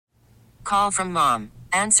call from mom.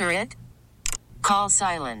 Answer it. Call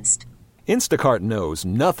silenced. Instacart knows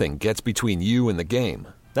nothing gets between you and the game.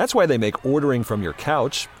 That's why they make ordering from your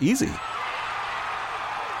couch easy.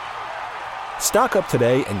 Stock up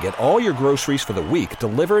today and get all your groceries for the week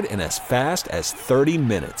delivered in as fast as 30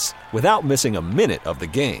 minutes without missing a minute of the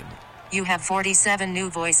game. You have 47 new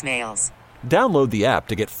voicemails. Download the app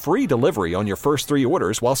to get free delivery on your first 3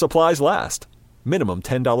 orders while supplies last. Minimum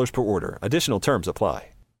 $10 per order. Additional terms apply.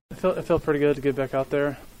 It felt pretty good to get back out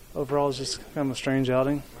there. Overall, it's just kind of a strange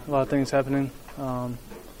outing. A lot of things happening. A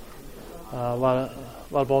lot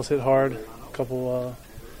of balls hit hard. A couple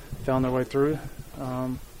found their way through.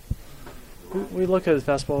 We look at his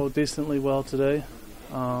fastball decently well today.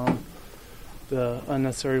 The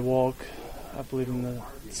unnecessary walk, I believe in the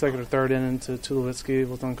second or third inning to Tulowitzki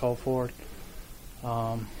was uncalled for.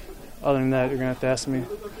 Other than that, you're going to have to ask me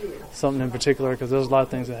something in particular because there's a lot of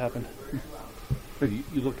things that happened. But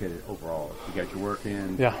you look at it overall. You got your work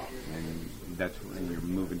in. Yeah. And that's what you're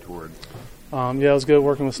moving toward. Yeah, it was good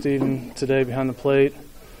working with Steven today behind the plate.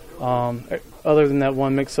 Other than that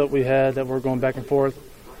one mix-up we had that we're going back and forth,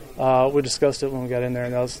 we discussed it when we got in there,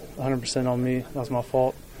 and that was 100% on me. That was my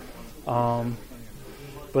fault. But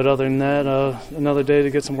other than that, another day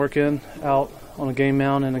to get some work in out on a game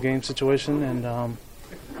mound in a game situation, and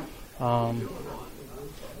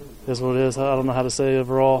is what it is. I don't know how to say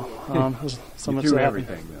overall. There's so much that happened.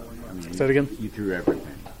 Everything, though. I mean, say it again? You threw everything.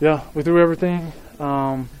 Yeah, we threw everything.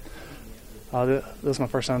 This is my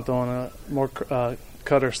first time throwing more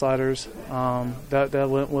cutter sliders. That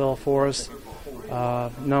went well for us.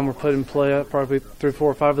 None were put in play. Probably 3,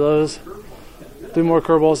 4, or 5 of those. 3 more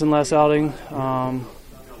curveballs than last outing.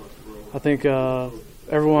 I think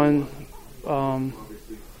everyone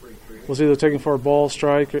was either taking for a ball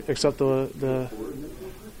strike, except the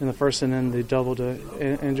in the first inning the double to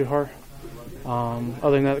Anjuhar.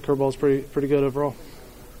 Other than that, the curveball is pretty good overall.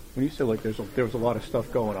 When you said like there was a lot of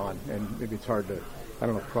stuff going on, and maybe it's hard to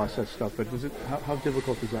process stuff, but how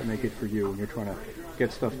difficult does that make it for you when you're trying to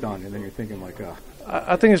get stuff done, and then you're thinking like,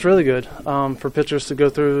 I think it's really good for pitchers to go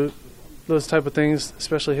through those type of things,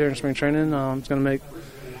 especially here in spring training. It's going to make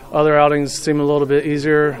other outings seem a little bit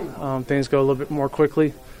easier. Things go a little bit more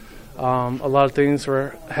quickly. A lot of things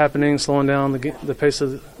were happening, slowing down the pace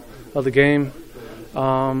of the game.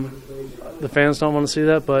 The fans don't want to see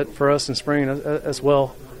that, but for us in spring as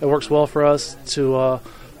well, it works well for us to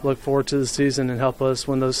look forward to the season and help us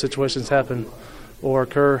when those situations happen or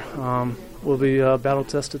occur. We'll be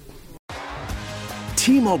battle-tested.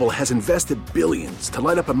 T-Mobile has invested billions to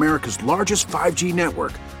light up America's largest 5G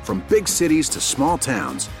network, from big cities to small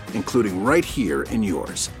towns, including right here in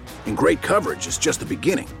yours. And great coverage is just the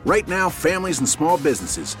beginning. Right now, families and small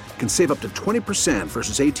businesses can save up to 20%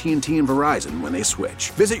 versus AT&T and Verizon when they switch.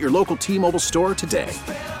 Visit your local T-Mobile store today.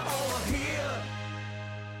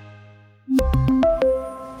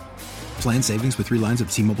 Plan savings with 3 lines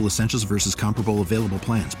of T-Mobile Essentials versus comparable available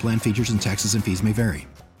plans. Plan features and taxes and fees may vary.